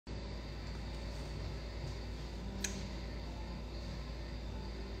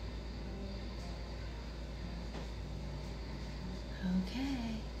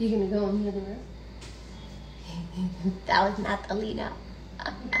You gonna go in the other room? That was Natalina.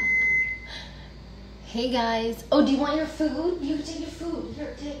 Hey guys. Oh, do you want your food? You can take your food.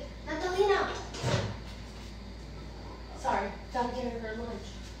 Here, take. Natalina. Sorry, gotta get her lunch.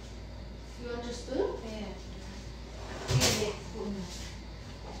 You want your spoon? Yeah. Here's your spoon.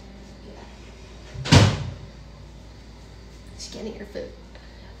 She's getting her food.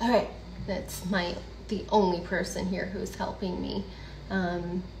 All right, that's the only person here who's helping me,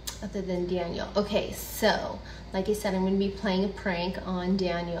 other than Daniel. Okay, so like I said, I'm going to be playing a prank on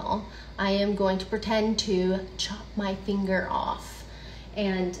Daniel. I am going to pretend to chop my finger off,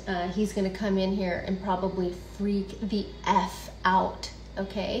 and he's going to come in here and probably freak the F out.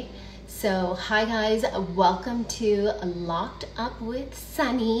 Okay, so hi guys, welcome to Locked Up with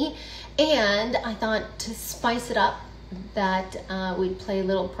Sunny, and I thought to spice it up that we'd play a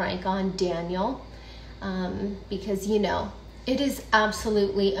little prank on Daniel, because you know it is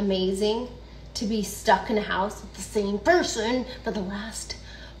absolutely amazing to be stuck in a house with the same person for the last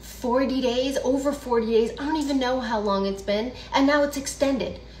 40 days, over 40 days. I don't even know how long it's been, and now it's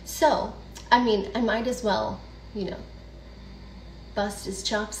extended. So I mean, I might as well, you know, bust his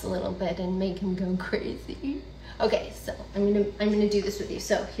chops a little bit and make him go crazy. Okay, so I'm gonna do this with you.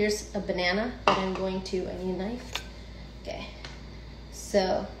 So here's a banana that I'm going to, I need a knife. Okay,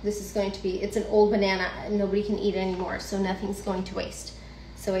 so this is going to be, it's an old banana, nobody can eat it anymore, so nothing's going to waste.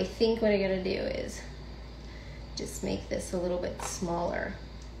 So I think what I gotta do is just make this a little bit smaller.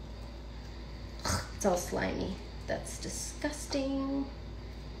 It's all slimy. That's disgusting.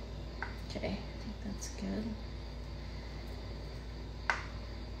 Okay, I think that's good.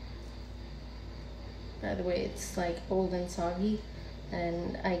 By the way, it's like old and soggy,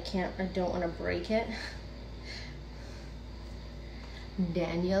 and I don't want to break it.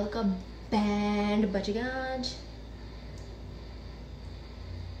 Daniel ka band bachigaj.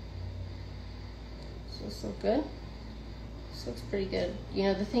 So good. This looks pretty good. You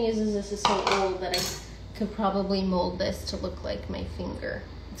know, the thing is this is so old that I could probably mold this to look like my finger.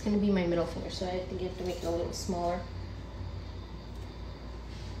 It's gonna be my middle finger, so I think you have to make it a little smaller.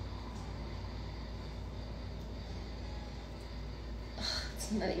 Ugh,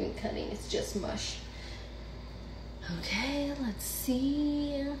 it's not even cutting, it's just mush. Okay, let's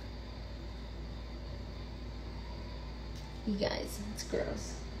see. You guys, it's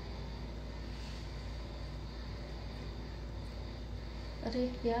gross.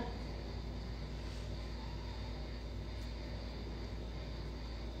 Ready? Yeah.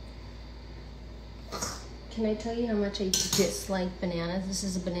 Can I tell you how much I dislike bananas? This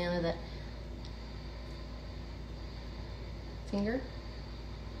is a banana that... Finger?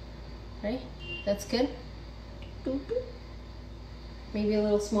 Right? That's good. Maybe a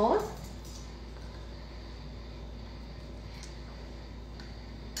little smaller.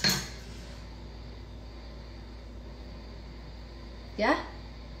 Yeah?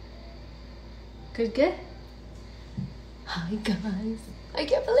 Good? Hi guys. I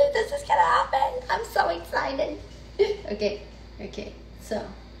can't believe this is gonna happen. I'm so excited. Okay. So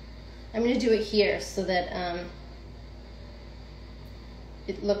I'm gonna do it here so that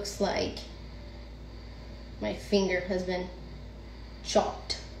it looks like my finger has been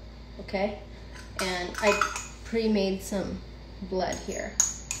chopped, okay? And I pre-made some blood here.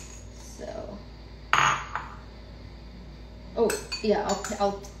 So, oh yeah,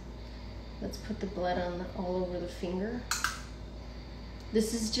 I'll let's put the blood on all over the finger.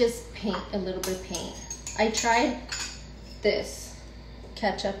 This is just paint, a little bit of paint. I tried this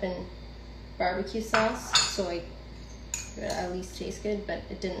ketchup and barbecue sauce, so it at least tastes good, but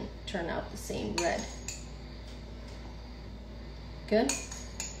it didn't turn out the same red. Good?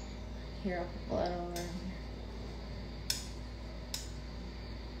 Here, I'll put blood over here.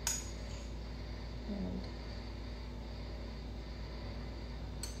 And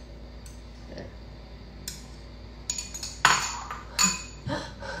there.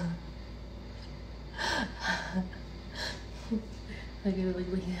 Look at it, look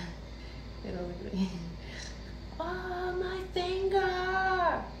at that. Oh, my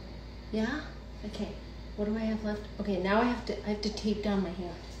finger! Yeah? Okay. What do I have left? Okay, now I have to tape down my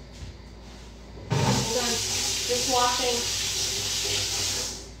hand. Hold on. Just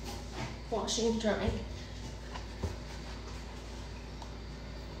washing and drying.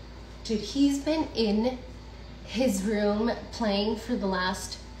 Dude, he's been in his room playing for the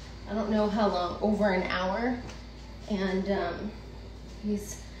last, I don't know how long, over an hour. And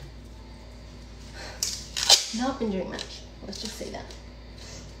he's not been doing much. Let's just say that.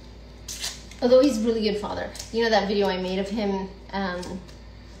 Although he's a really good father. You know that video I made of him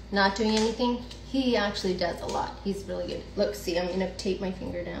not doing anything, he actually does a lot. He's really good. Look, see, I'm gonna tape my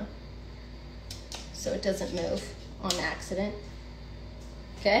finger down so it doesn't move on accident.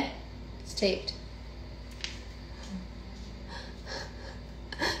 Okay, it's taped.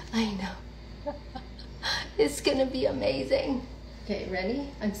 I know. It's gonna be amazing. Okay, ready?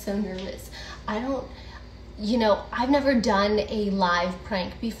 I'm so nervous. I've never done a live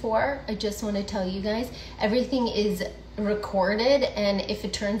prank before. I just want to tell you guys, everything is recorded, and if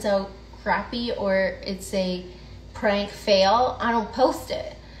it turns out crappy or it's a prank fail, I don't post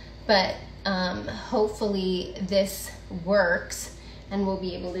it. But hopefully this works and we'll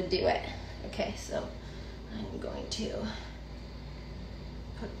be able to do it. Okay, so I'm going to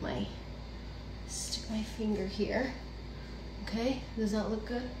stick my finger here. Okay, does that look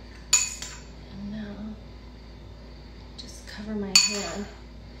good? And now just cover my hand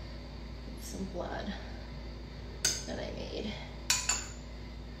with some blood that I made.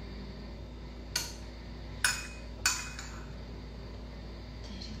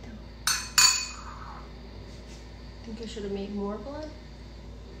 I think I should have made more blood.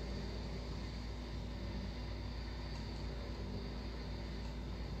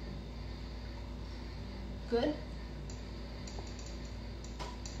 Good.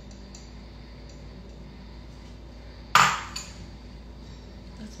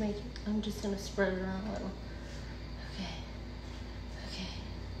 Let's make it. I'm just gonna spread it around a little. Okay.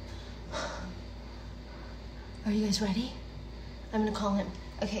 Are you guys ready? I'm gonna call him.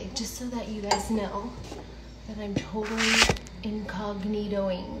 Okay, just so that you guys know that I'm totally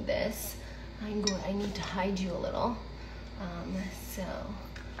incognitoing this. I need to hide you a little. So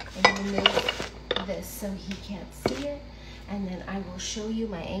I'm gonna move this so he can't see it, and then I will show you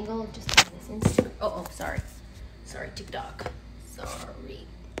my angle just on this instant. Oh, sorry, TikTok. Sorry.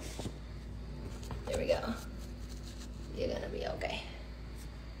 There we go. You're gonna be okay.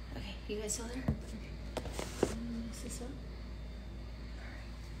 Okay, you guys still there? Okay. Mess this up.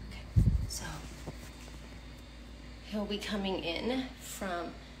 Okay, so he'll be coming in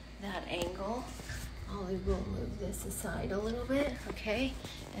from that angle. I will move this aside a little bit, okay?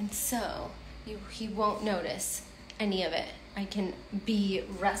 And so he won't notice any of it. I can be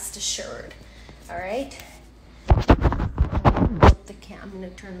rest assured, all right? The cam, I'm gonna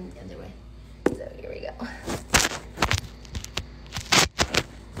turn them the other way. So here we go.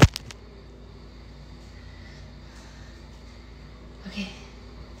 Okay.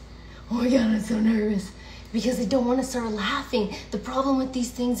 Oh my God, I'm so nervous because I don't want to start laughing. The problem with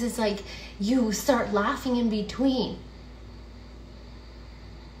these things is like you start laughing in between.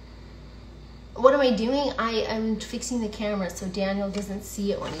 What am I doing? I'm fixing the camera so Daniel doesn't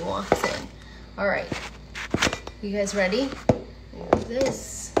see it when he walks in. All right. You guys ready? Move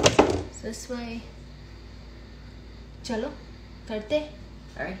this way. Chalo, karte.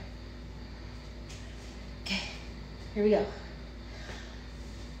 All right. Okay, here we go.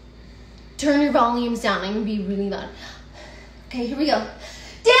 Turn your volumes down. I'm gonna be really loud. Okay, here we go.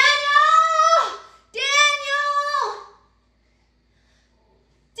 Daniel!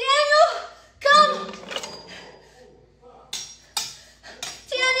 Come!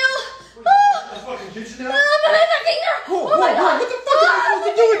 Daniel! Oh! Kitchen No, but my finger! Oh my God! What the fuck am I supposed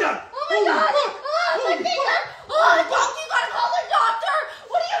to do with that? Oh my God! Oh, my finger! Oh, you gotta call the doctor!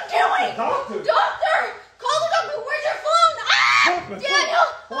 What are you doing? Doctor? Doctor! Call the doctor! Where's your phone? Ah! Daniel!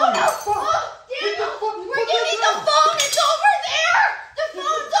 Oh no! Oh, Daniel! We're getting the phone! It's over there! The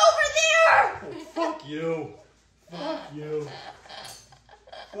phone's over there! Fuck you. Fuck you.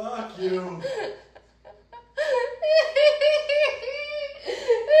 Fuck you.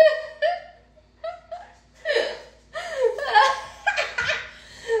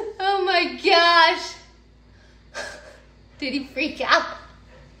 Oh my gosh! Did he freak out?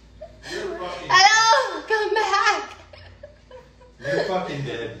 Hello! Come back! You're fucking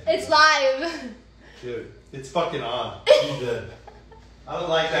dead. It's live. Dude, it's fucking on. You dead. I don't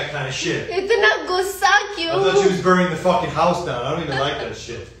like that kind of shit. Ito na gusak you. I thought you was burning the fucking house down. I don't even like that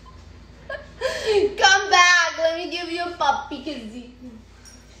shit. Come back. Let me give you a puppy because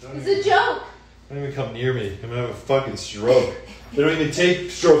it's a joke. Don't even come near me. I'm gonna have a fucking stroke. They don't even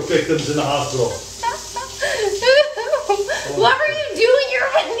take stroke victims in the hospital. What were you doing? You're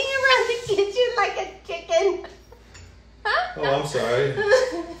running around the kitchen like a chicken. Oh, I'm sorry.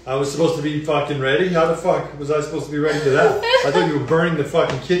 I was supposed to be fucking ready? How the fuck was I supposed to be ready for that? I thought you were burning the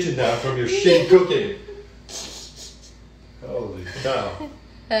fucking kitchen down from your shitty cooking. Holy cow.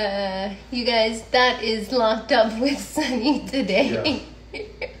 You guys, that is locked up with Sunny today. Yeah.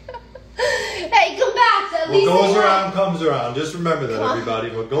 Hey, come back. At least What goes around comes around. Just remember that, everybody.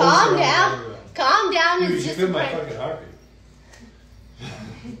 What goes around comes around. Calm down. Dude, It's you just feel a my prank. fucking heartbeat.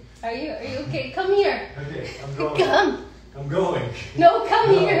 Are you okay? Come here. Okay, I'm going. Come. I'm going. No, come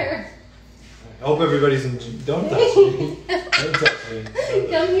here. I hope everybody's don't touch me. Don't touch me.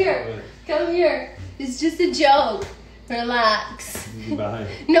 Come here. Come here. It's just a joke. Relax. Goodbye.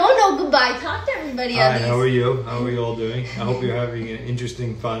 No, goodbye. Talk to everybody Hi, else. how are you? How are you all doing? I hope you're having an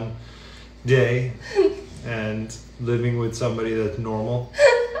interesting, fun day and living with somebody that's normal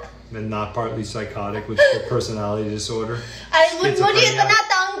and not partly psychotic with personality disorder. Schizophrenia.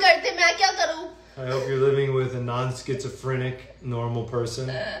 I hope you're living with a non-schizophrenic, normal person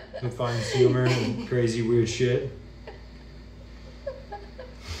who finds humor and crazy, weird shit.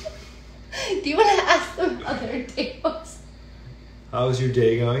 Do you want to ask them how their day was? How's your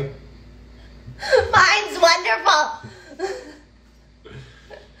day going? Mine's wonderful.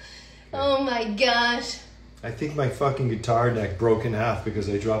 Oh my gosh. I think my fucking guitar neck broke in half because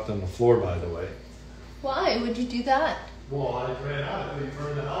I dropped on the floor, by the way. Why would you do that? Well, I ran out and you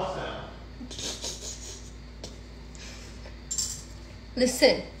burned the house down.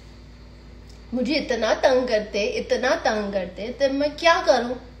 Listen, मुझे इतना तंग करते तो मैं क्या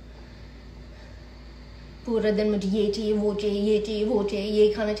करूं? पूरा दिन मुझे ये चाहिए वो चाहिए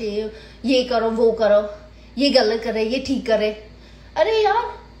ये खाना चाहिए, ये करो वो करो, ये गलत करे ये ठीक करे. अरे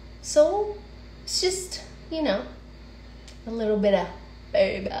यार, so it's just, you know, a little bit of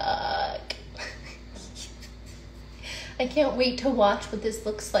payback. I can't wait to watch what this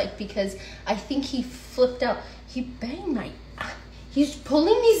looks like because I think he flipped out. He banged my. He's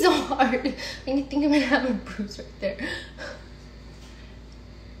pulling me so hard. I think I'm gonna have a bruise right there.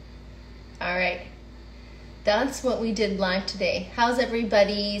 All right, that's what we did live today. How's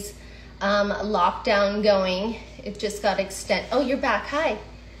everybody's lockdown going? It just got extended. Oh, you're back. Hi.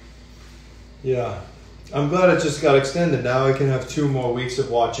 Yeah, I'm glad it just got extended. Now I can have 2 more weeks of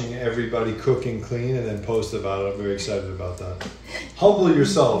watching everybody cook and clean and then post about it. I'm very excited about that. Humble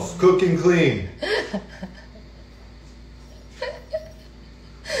yourself. Cook and clean.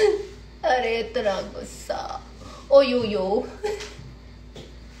 अरे इतना गुस्सा OYO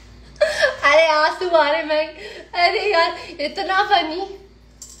अरे आंसू मारे मैं अरे यार इतना funny.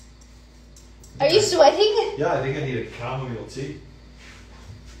 Are you sweating? Yeah, I think I need a chamomile tea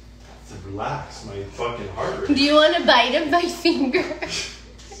to relax my fucking heart rate. Do you want to bite of my finger?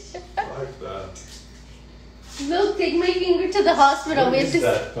 Like that. Look, take my finger to the hospital. What is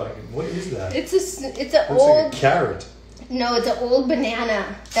that fucking? What is that? It's an Looks old. like a carrot. No, it's an old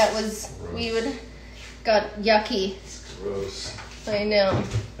banana that was Gross. we would got yucky. Gross. I know.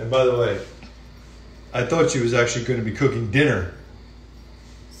 And by the way, I thought she was actually going to be cooking dinner.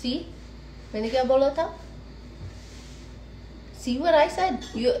 See? मैंने क्या बोला था? See what I said?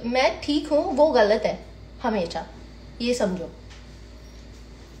 मैं ठीक हूँ, वो गलत है हमेशा. ये समझो.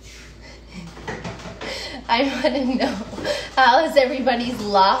 I want to know how is everybody's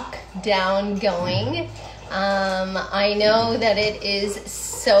lockdown going? I know that it is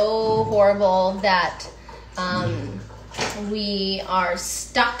so horrible that we are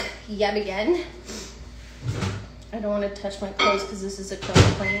stuck yet again. I don't want to touch my clothes because this is a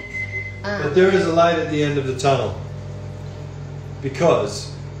complaint. But there is a light at the end of the tunnel.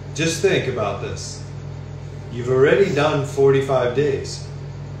 Because, just think about this. You've already done 45 days.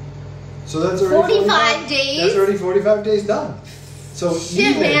 So that's already 45 days? That's already 45 days done. So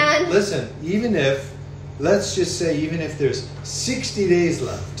Shit, man. Listen, let's just say even if there's 60 days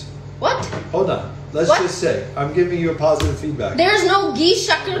left. What? Hold on. Let's What? just say, I'm giving you a positive feedback. There's no ghee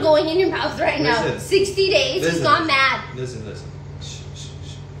shucker going in your mouth right now. Listen. 60 days, he's gone mad. Listen. Shh.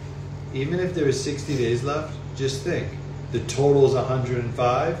 Even if there is 60 days left, just think. The total is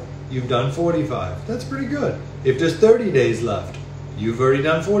 105. You've done 45. That's pretty good. If there's 30 days left, you've already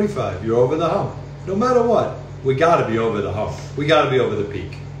done 45. You're over the hump. No matter what, we got to be over the hump. We got to be over the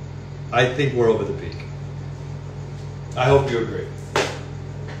peak. I think we're over the peak. I hope you agree.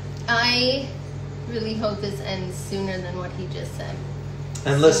 I really hope this ends sooner than what he just said.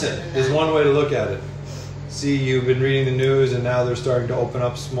 And listen, there's one way to look at it. See, you've been reading the news and now they're starting to open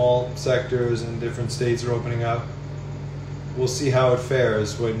up small sectors and different states are opening up. We'll see how it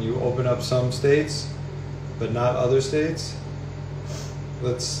fares when you open up some states, but not other states.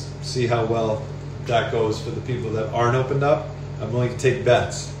 Let's see how well that goes for the people that aren't opened up. I'm willing to take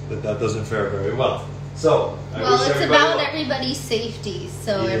bets that that doesn't fare very well. So, well, it's about everybody's safety.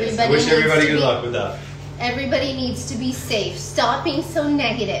 So yes. everybody. I wish everybody good luck with that. Everybody needs to be safe. Stop being so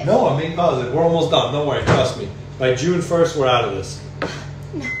negative. No, I'm being positive. We're almost done. Don't worry. Trust me. By June 1st, we're out of this.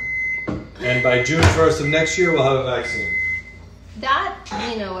 And by June 1st of next year, we'll have a vaccine. That,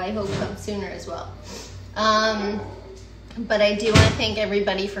 I hope comes sooner as well. But I do want to thank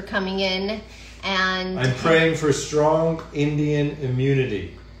everybody for coming in. And I'm praying for strong Indian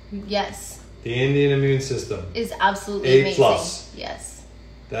immunity.